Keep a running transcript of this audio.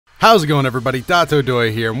How's it going, everybody?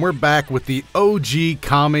 Dotodoya here, and we're back with the OG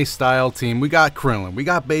Kame style team. We got Krillin, we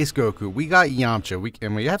got base Goku, we got Yamcha,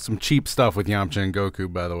 and we have some cheap stuff with Yamcha and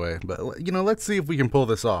Goku, by the way. But, you know, let's see if we can pull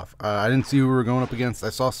this off. I didn't see who we were going up against.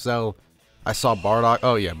 I saw Cell, I saw Bardock.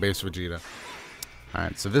 Oh, yeah, base Vegeta.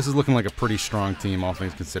 Alright, so this is looking like a pretty strong team, all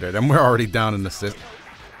things considered. And we're already down in the assist.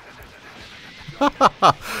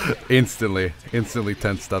 instantly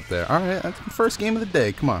tensed up there. Alright, that's the first game of the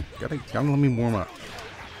day. Come on, gotta let me warm up.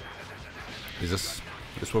 Is this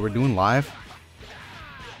what we're doing live?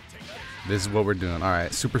 This is what we're doing.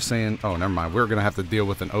 Alright, Super Saiyan. Oh, never mind. We're going to have to deal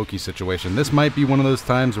with an Oki situation. This might be one of those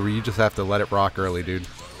times where you just have to let it rock early, dude.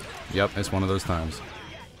 Yep, it's one of those times.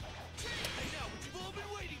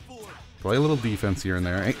 Play a little defense here and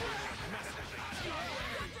there, right?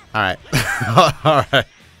 Alright. Alright.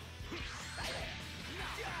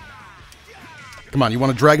 Come on, you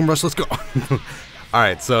want a Dragon Rush? Let's go.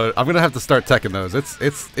 Alright, so I'm going to have to start teching those.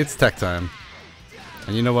 It's tech time.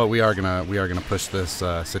 And you know what? We are gonna push this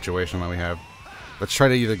situation that we have. Let's try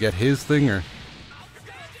to either get his thing or.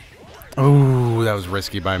 Oh, that was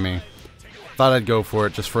risky by me. Thought I'd go for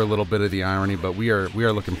it just for a little bit of the irony, but we are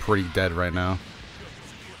looking pretty dead right now.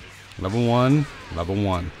 Level 1, level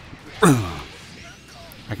 1. I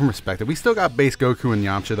can respect it. We still got base Goku and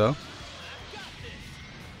Yamcha though.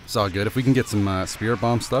 It's all good if we can get some Spirit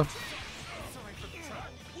Bomb stuff.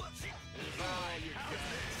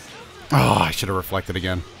 Oh, I should have reflected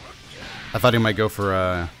again. I thought he might go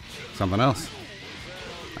for something else.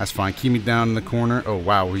 That's fine. Keep me down in the corner. Oh,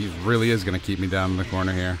 wow. He really is going to keep me down in the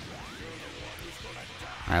corner here.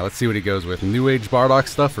 Alright, let's see what he goes with. New Age Bardock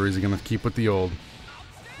stuff, or is he going to keep with the old?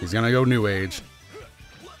 He's going to go New Age.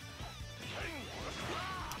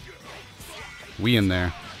 We in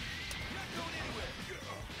there.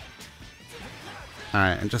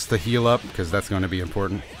 Alright, and just to heal up, because that's going to be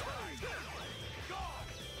important.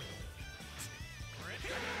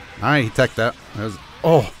 Alright, he teched that.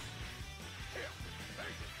 Oh!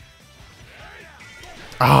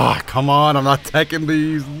 Ah, come on, I'm not teching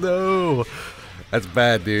these. No! That's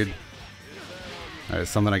bad, dude. Alright,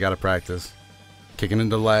 it's something I gotta practice. Kicking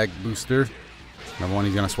into lag booster. Another one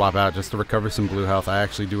he's gonna swap out just to recover some blue health. I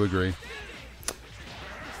actually do agree.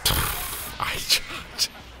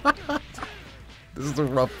 This is a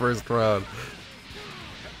rough first round.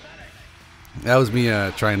 That was me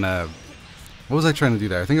trying to... What was I trying to do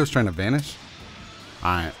there? I think I was trying to vanish.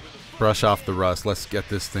 Alright. Brush off the rust. Let's get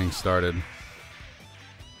this thing started.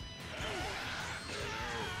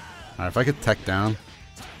 Alright, if I could tech down.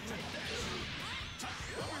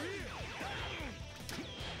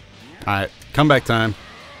 Alright, comeback time.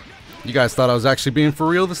 You guys thought I was actually being for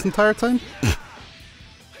real this entire time?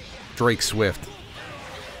 Drake Swift.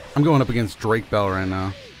 I'm going up against Drake Bell right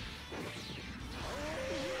now.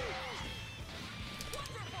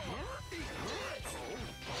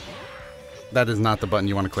 That is not the button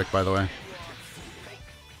you want to click, by the way.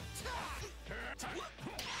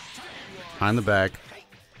 Behind the back.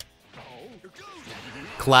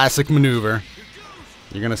 Classic maneuver.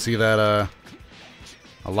 You're going to see that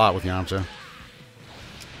a lot with Yamcha.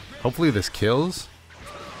 Hopefully this kills.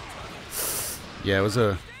 Yeah, it was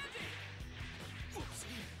a...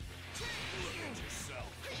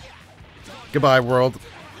 Goodbye, world.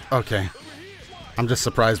 Okay. I'm just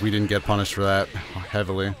surprised we didn't get punished for that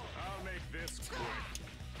heavily.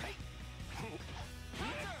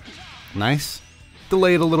 Nice.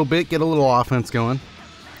 Delay it a little bit, get a little offense going.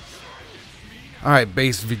 Alright,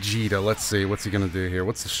 base Vegeta. Let's see. What's he going to do here?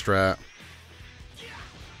 What's the strat?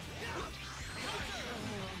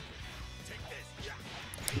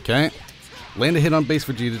 Okay. Land a hit on base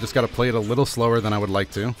Vegeta. Just got to play it a little slower than I would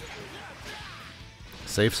like to.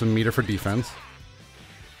 Save some meter for defense.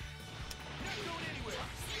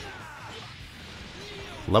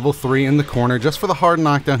 Level 3 in the corner. Just for the hard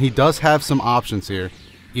knockdown. He does have some options here.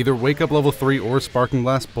 Either wake up level 3 or Sparking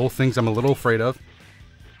Blast. Both things I'm a little afraid of.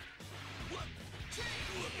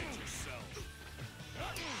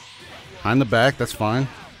 Behind the back, that's fine.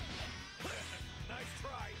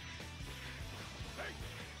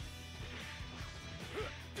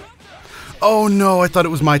 Oh no, I thought it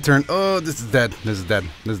was my turn. Oh, this is dead. This is dead.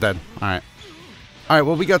 This is dead. Alright. Alright,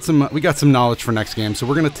 well we got some knowledge for next game, so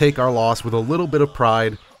we're gonna take our loss with a little bit of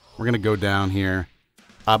pride. We're gonna go down here.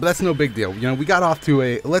 But that's no big deal. You know, we got off to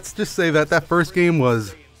a... Let's just say that first game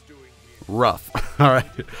was rough. Alright.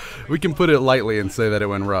 We can put it lightly and say that it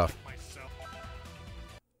went rough.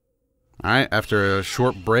 Alright, after a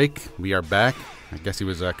short break, we are back. I guess he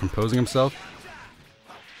was composing himself.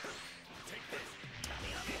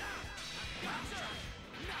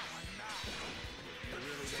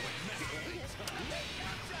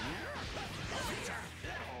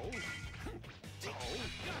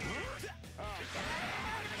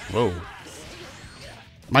 Whoa.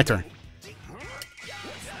 My turn.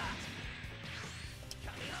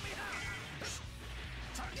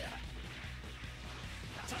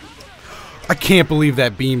 I can't believe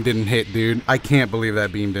that beam didn't hit, dude. I can't believe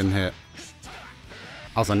that beam didn't hit.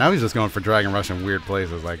 Also, now he's just going for Dragon Rush in weird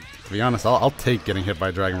places. Like, to be honest, I'll take getting hit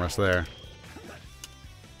by Dragon Rush there.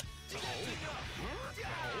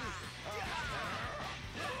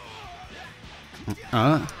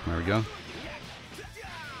 There we go.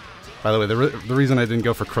 By the way, the reason I didn't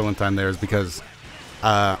go for Krillin time there is because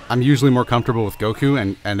I'm usually more comfortable with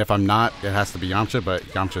Goku, and if I'm not, it has to be Yamcha, but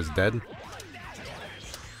Yamcha's dead.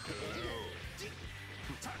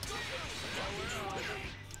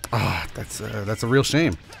 Ah, that's a real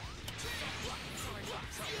shame.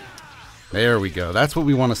 There we go. That's what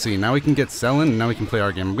we want to see. Now we can get selling, and now we can play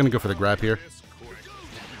our game. I'm going to go for the grab here.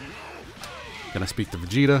 Gonna speak to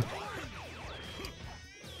Vegeta.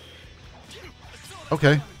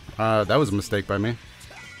 Okay. That was a mistake by me.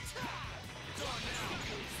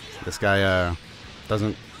 This guy,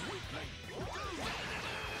 doesn't...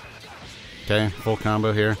 Okay, full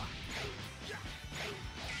combo here.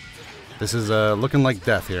 This is, looking like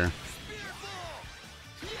death here.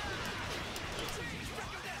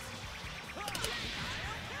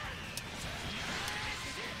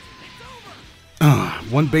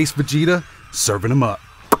 One base Vegeta, serving him up.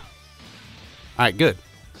 Alright, good.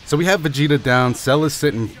 So we have Vegeta down. Cell is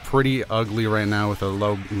sitting pretty ugly right now with a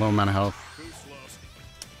low amount of health.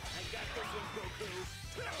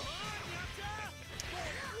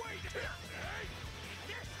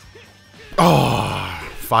 Oh,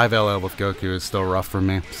 5 LL with Goku is still rough for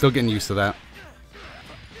me. Still getting used to that.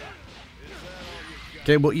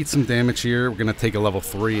 Okay, we'll eat some damage here. We're going to take a level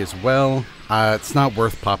 3 as well. It's not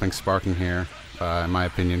worth popping Sparking here, in my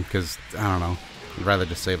opinion, because, I don't know. I'd rather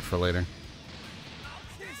just save it for later.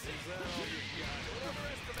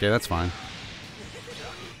 Okay, that's fine.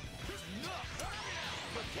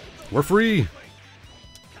 We're free!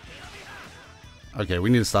 Okay, we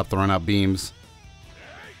need to stop throwing out beams.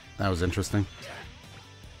 That was interesting.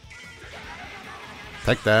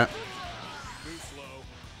 Take that.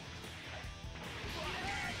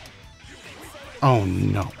 Oh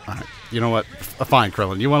no. Alright. You know what? Fine,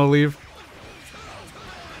 Krillin. You want to leave?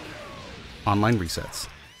 Online resets.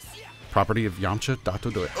 Property of Yamcha,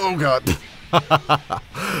 Dotodoya. Oh god.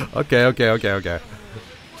 Okay.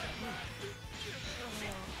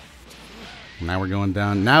 Now we're going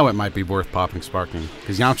down. Now it might be worth popping Sparking,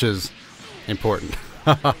 because Yamcha's important.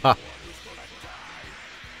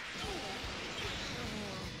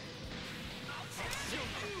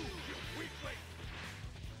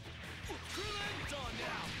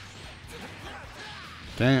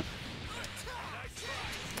 Okay.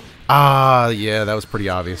 Ah, yeah, that was pretty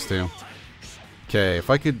obvious too. Okay, if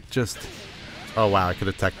I could just... Oh wow, I could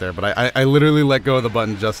have teched there, but I literally let go of the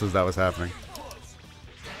button just as that was happening.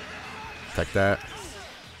 Tech that.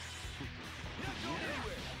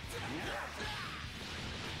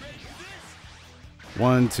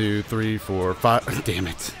 One, two, three, four, five. Damn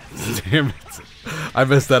it. Damn it. I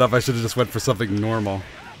messed that up. I should have just went for something normal.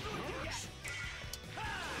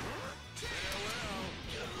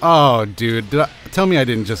 Oh, dude. Tell me I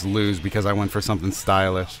didn't just lose because I went for something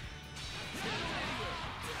stylish.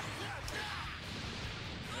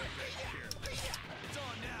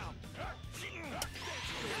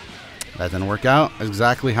 That didn't work out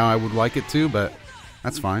exactly how I would like it to, but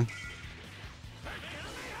that's fine.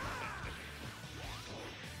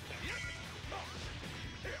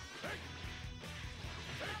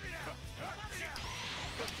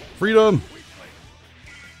 Freedom!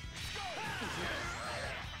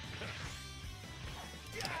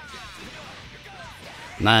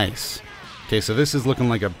 Nice. Okay, so this is looking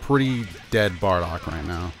like a pretty dead Bardock right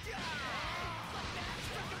now.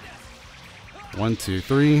 1, 2,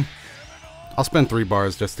 3. I'll spend 3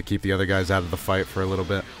 bars just to keep the other guys out of the fight for a little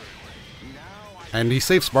bit. And he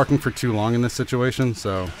saved Sparking for too long in this situation,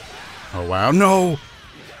 so... Oh, wow. No!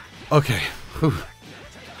 Okay. Whew.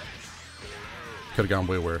 Could have gone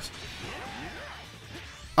way worse.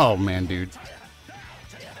 Oh, man, dude.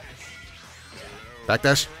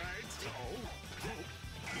 Backdash.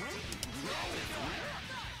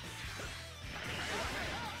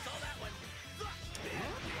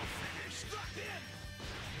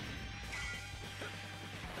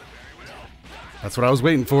 That's what I was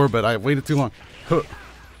waiting for, but I waited too long. Huh.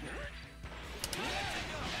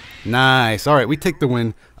 Nice. All right, we take the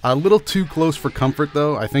win. A little too close for comfort,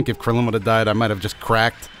 though. I think if Krillin would have died, I might have just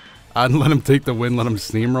cracked. I'd let him take the win, let him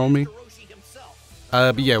steamroll me.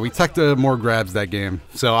 But yeah, we teched more grabs that game.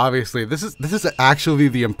 So obviously, this is actually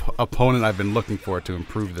the opponent I've been looking for to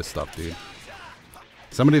improve this stuff, dude.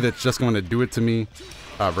 Somebody that's just going to do it to me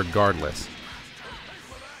regardless.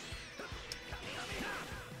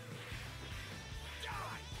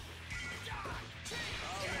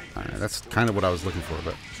 Alright, that's kind of what I was looking for,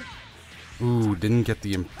 but... Ooh, didn't get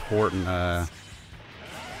the important...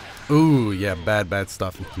 Ooh, yeah, bad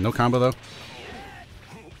stuff. No combo, though.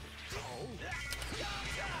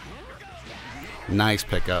 Nice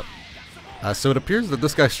pickup. So it appears that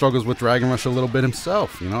this guy struggles with Dragon Rush a little bit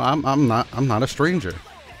himself. You know, I'm not a stranger.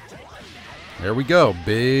 There we go,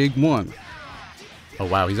 big one. Oh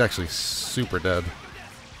wow, he's actually super dead.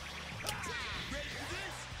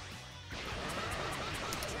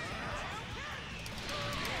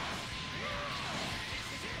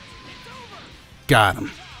 Got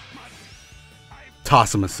him.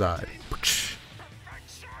 Toss him aside.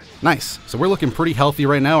 Nice. So we're looking pretty healthy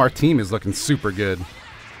right now. Our team is looking super good.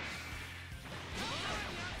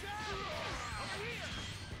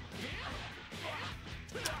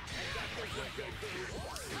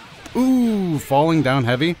 Ooh, falling down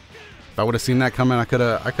heavy. If I would have seen that coming, I could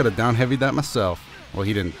have down heavied that myself. Well,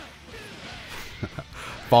 he didn't.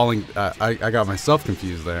 Falling. I got myself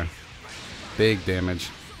confused there. Big damage.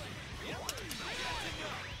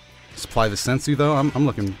 Supply the sensu though. I'm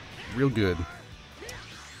looking real good.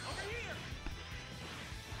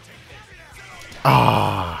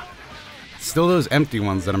 Ah, still those empty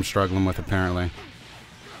ones that I'm struggling with apparently.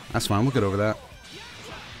 That's fine. We'll get over that.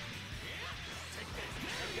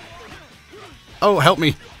 Oh, help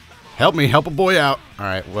me. Help me. Help a boy out.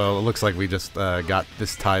 Alright, well, it looks like we just got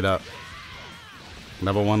this tied up.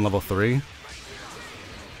 Level 1, level 3.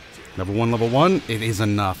 Level 1, level 1. It is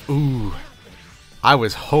enough. Ooh. I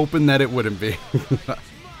was hoping that it wouldn't be.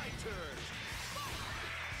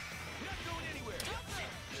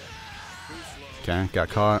 Okay, got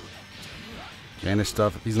caught. Vanish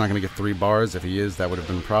stuff. He's not going to get 3 bars. If he is, that would have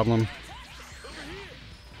been a problem.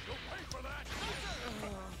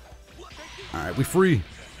 Alright, we free.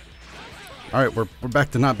 Alright, we're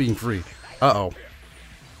back to not being free. Uh-oh.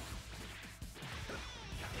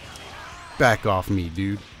 Back off me,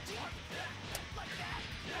 dude.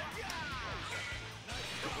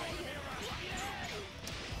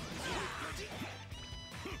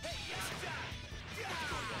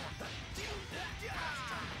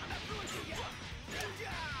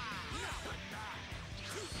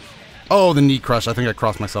 Oh, the knee crush. I think I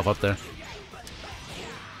crossed myself up there.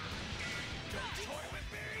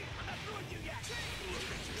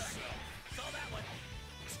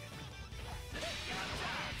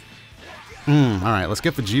 Alright, let's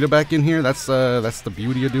get Vegeta back in here. That's the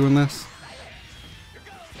beauty of doing this.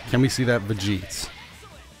 Can we see that Vegeta?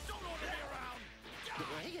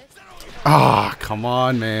 Ah, come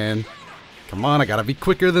on, man. Come on, I gotta be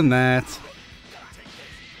quicker than that.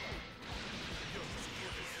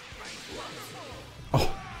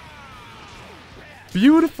 Oh.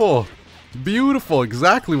 Beautiful. Beautiful.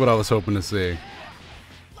 Exactly what I was hoping to see.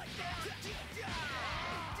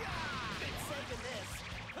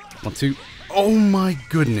 One, two. Oh my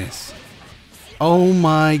goodness. Oh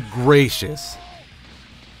my gracious.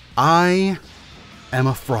 I am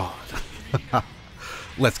a fraud.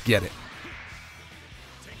 Let's get it.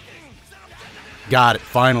 Got it.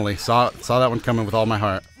 Finally. Saw that one coming with all my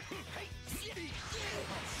heart.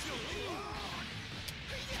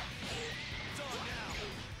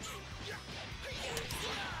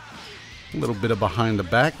 A little bit of behind the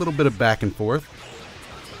back. A little bit of back and forth.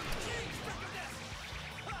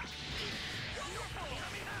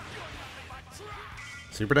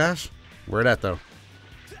 Super dash? Where it at, though?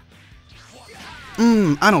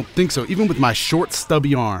 I don't think so. Even with my short,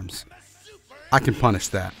 stubby arms, I can punish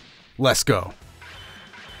that. Let's go.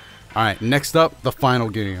 Alright, next up, the final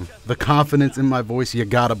game. The confidence in my voice, you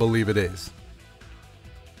gotta believe it is.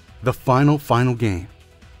 The final game.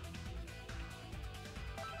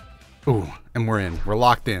 Ooh, and we're in. We're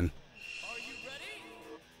locked in.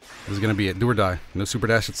 This is gonna be it. Do or die. No super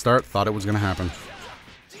dash at start. Thought it was gonna happen.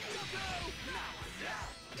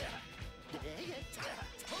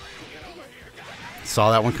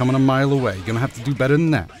 Saw that one coming a mile away. You're gonna have to do better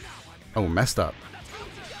than that. Oh, messed up.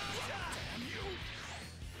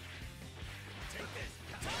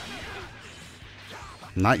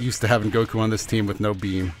 Not used to having Goku on this team with no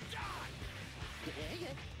beam.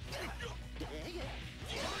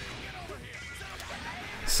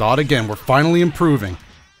 Saw it again. We're finally improving.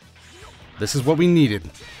 This is what we needed.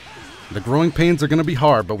 The growing pains are gonna be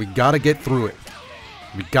hard, but we gotta get through it.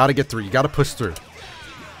 We gotta get through. You gotta push through.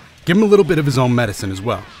 Give him a little bit of his own medicine as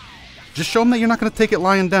well. Just show him that you're not going to take it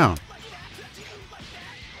lying down.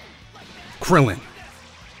 Krillin.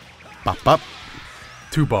 Bop, bop.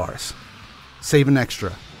 2 bars. Save an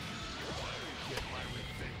extra.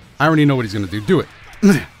 I already know what he's going to do. Do it.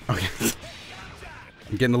 Okay.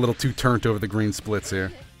 I'm getting a little too turned over the green splits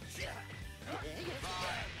here.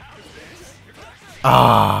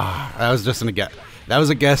 Ah, that was just a guess. That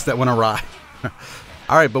was a guess that went awry.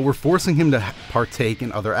 All right, but we're forcing him to partake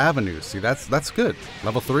in other avenues. See, that's good.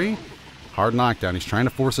 Level 3, hard knockdown. He's trying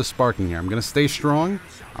to force a sparking here. I'm going to stay strong.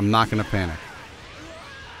 I'm not going to panic.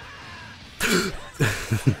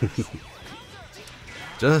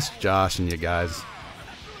 Just joshing you guys.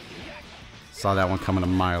 Saw that one coming a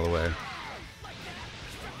mile away.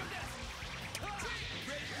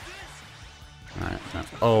 Alright.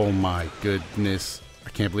 Oh my goodness.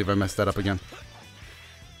 I can't believe I messed that up again.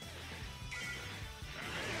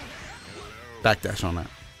 Backdash on that.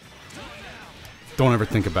 Don't ever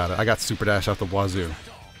think about it. I got super dash out the wazoo.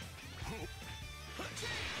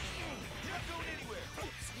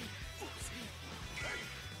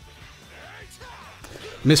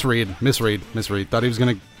 Misread. Thought he was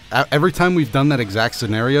gonna. Every time we've done that exact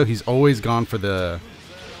scenario, he's always gone for the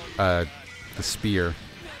spear.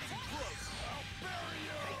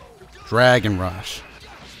 Dragon Rush.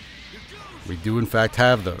 We do in fact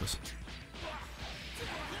have those.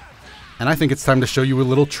 And I think it's time to show you a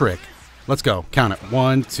little trick. Let's go. Count it.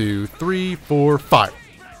 1, 2, 3, 4, 5.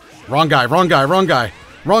 Wrong guy.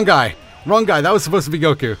 That was supposed to be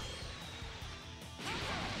Goku.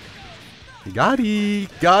 Got he.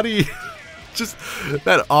 Just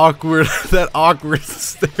that awkward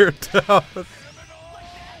stare down.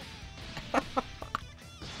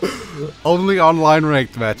 Only online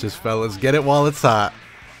ranked matches, fellas. Get it while it's hot.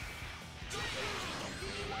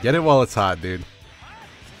 Get it while it's hot, dude.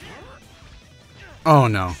 Oh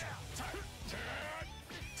no.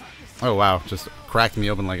 Oh wow, just cracked me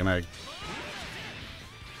open like an egg.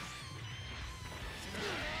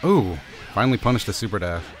 Ooh, finally punished a super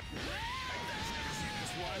dash.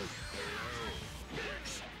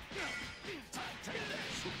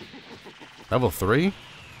 Level 3?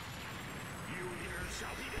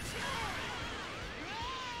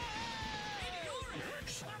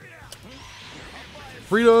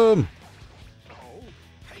 Freedom!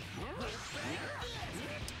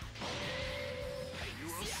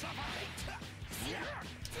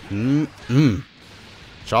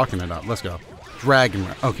 Chalking it up. Let's go. Dragon.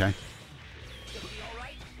 Okay.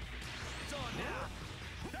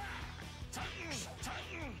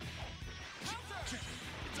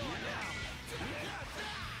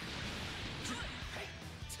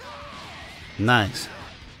 Nice.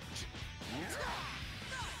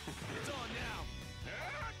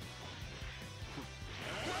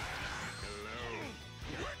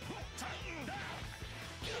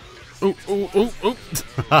 Ooh.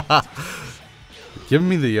 Give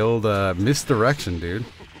me the old misdirection, dude.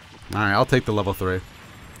 Alright, I'll take the level 3.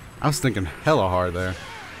 I was thinking hella hard there.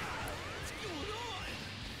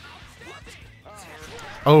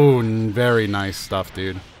 Oh, very nice stuff,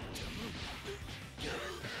 dude.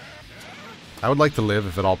 I would like to live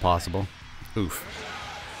if at all possible. Oof.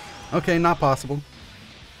 Okay, not possible.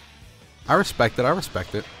 I respect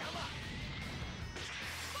it.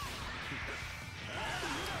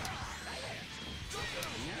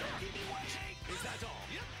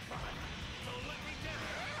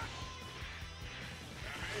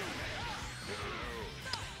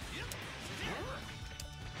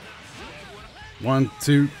 1,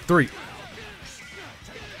 2, 3.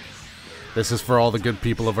 This is for all the good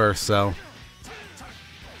people of Earth, so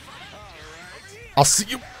I'll see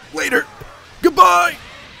you later. Goodbye.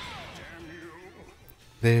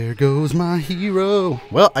 There goes my hero.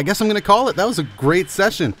 Well, I guess I'm gonna call it. That was a great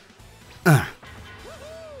session.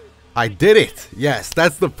 I did it. Yes,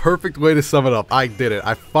 that's the perfect way to sum it up. I did it.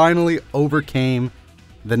 I finally overcame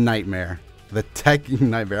the nightmare. The tech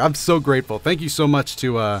nightmare. I'm so grateful. Thank you so much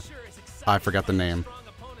to I forgot the name.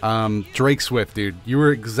 Drake Swift, dude. You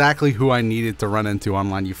were exactly who I needed to run into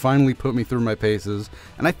online. You finally put me through my paces,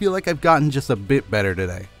 and I feel like I've gotten just a bit better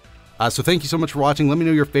today. So thank you so much for watching. Let me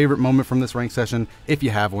know your favorite moment from this rank session, if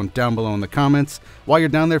you have one, down below in the comments. While you're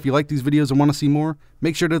down there, if you like these videos and want to see more,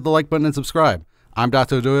 make sure to hit the like button and subscribe. I'm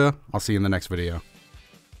Dotodoya. I'll see you in the next video.